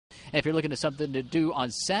And if you're looking at something to do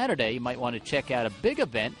on Saturday, you might want to check out a big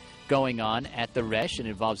event going on at the Resch. It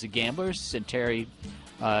involves the Gamblers, and Terry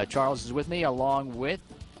Charles is with me, along with,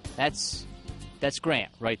 that's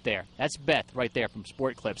Grant right there. That's Beth right there from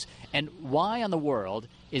Sport Clips. And why on the world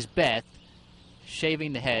is Beth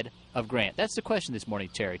shaving the head of Grant? That's the question this morning,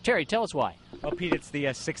 Terry. Terry, tell us why. Well, Pete, it's the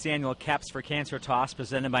 6th annual Caps for Cancer toss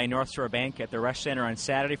presented by North Shore Bank at the Resch Center on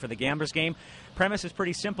Saturday for the Gamblers game. Premise is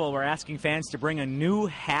pretty simple. We're asking fans to bring a new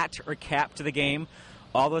hat or cap to the game.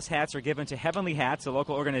 All those hats are given to Heavenly Hats, a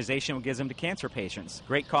local organization that gives them to cancer patients.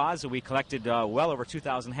 Great cause. We collected well over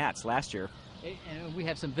 2,000 hats last year. And we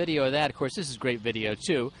have some video of that. Of course, this is great video,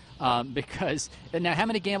 too, because now how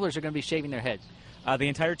many gamblers are going to be shaving their heads? The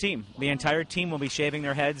entire team. The entire team will be shaving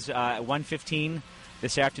their heads at 1:15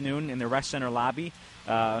 this afternoon in the Resch Center lobby.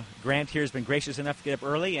 Grant here has been gracious enough to get up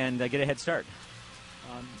early and get a head start.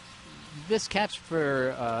 This Caps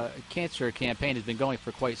for Cancer campaign has been going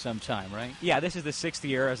for quite some time, right? Yeah, this is the 6th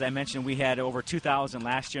year. As I mentioned, we had over 2,000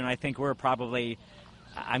 last year, and I think we're probably,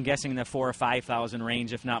 I'm guessing, in the 4,000 or 5,000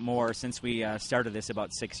 range, if not more, since we started this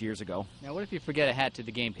about 6 years ago. Now, what if you forget a hat to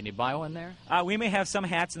the game? Can you buy one there? We may have some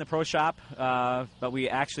hats in the pro shop, but we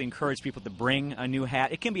actually encourage people to bring a new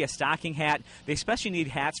hat. It can be a stocking hat. They especially need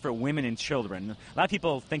hats for women and children. A lot of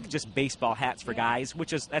people think just baseball hats for guys,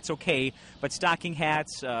 that's okay. But stocking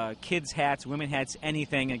hats, kids' hats, women hats,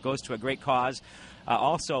 anything, it goes to a great cause.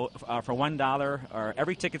 Also, for $1, or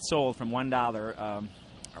every ticket sold from $1,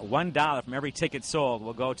 $1 from every ticket sold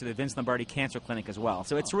will go to the Vince Lombardi Cancer Clinic as well.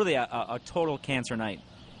 So it's really a total cancer night.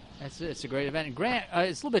 It's a great event. And Grant,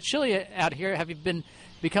 it's a little bit chilly out here. Have you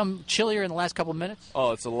become chillier in the last couple of minutes?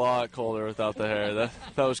 Oh, it's a lot colder without the hair. That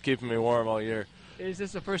was keeping me warm all year. Is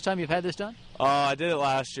this the first time you've had this done? I did it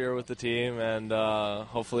last year with the team, and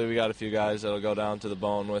hopefully we got a few guys that'll go down to the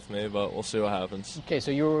bone with me, but we'll see what happens. Okay,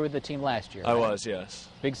 so you were with the team last year, right? I was, yes.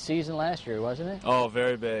 Big season last year, wasn't it? Oh,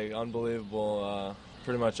 very big. Unbelievable.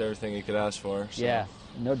 Pretty much everything you could ask for. So. Yeah,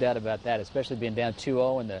 no doubt about that, especially being down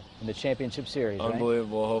 2-0 in the championship series.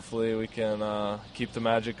 Unbelievable. Right? Hopefully we can keep the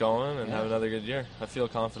magic going and have another good year. I feel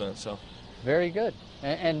confident. So. Very good.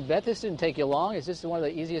 And Beth, this didn't take you long. Is this one of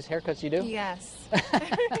the easiest haircuts you do? Yes.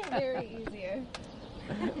 Very easier.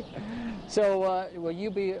 So will you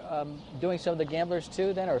be doing some of the gamblers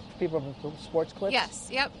too then, or people from Sports Clips? Yes.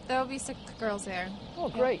 Yep. There will be 6 girls there. Oh,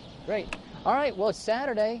 great. Great. All right, well, it's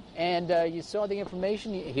Saturday, and you saw the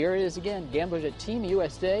information. Here it is again, Gamblers at Team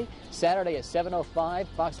USA, Saturday at 7:05,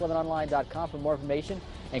 fox11online.com for more information,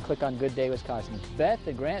 and click on Good Day Wisconsin. Beth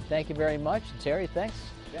and Grant, thank you very much. Terry, thanks.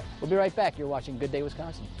 We'll be right back. You're watching Good Day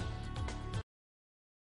Wisconsin.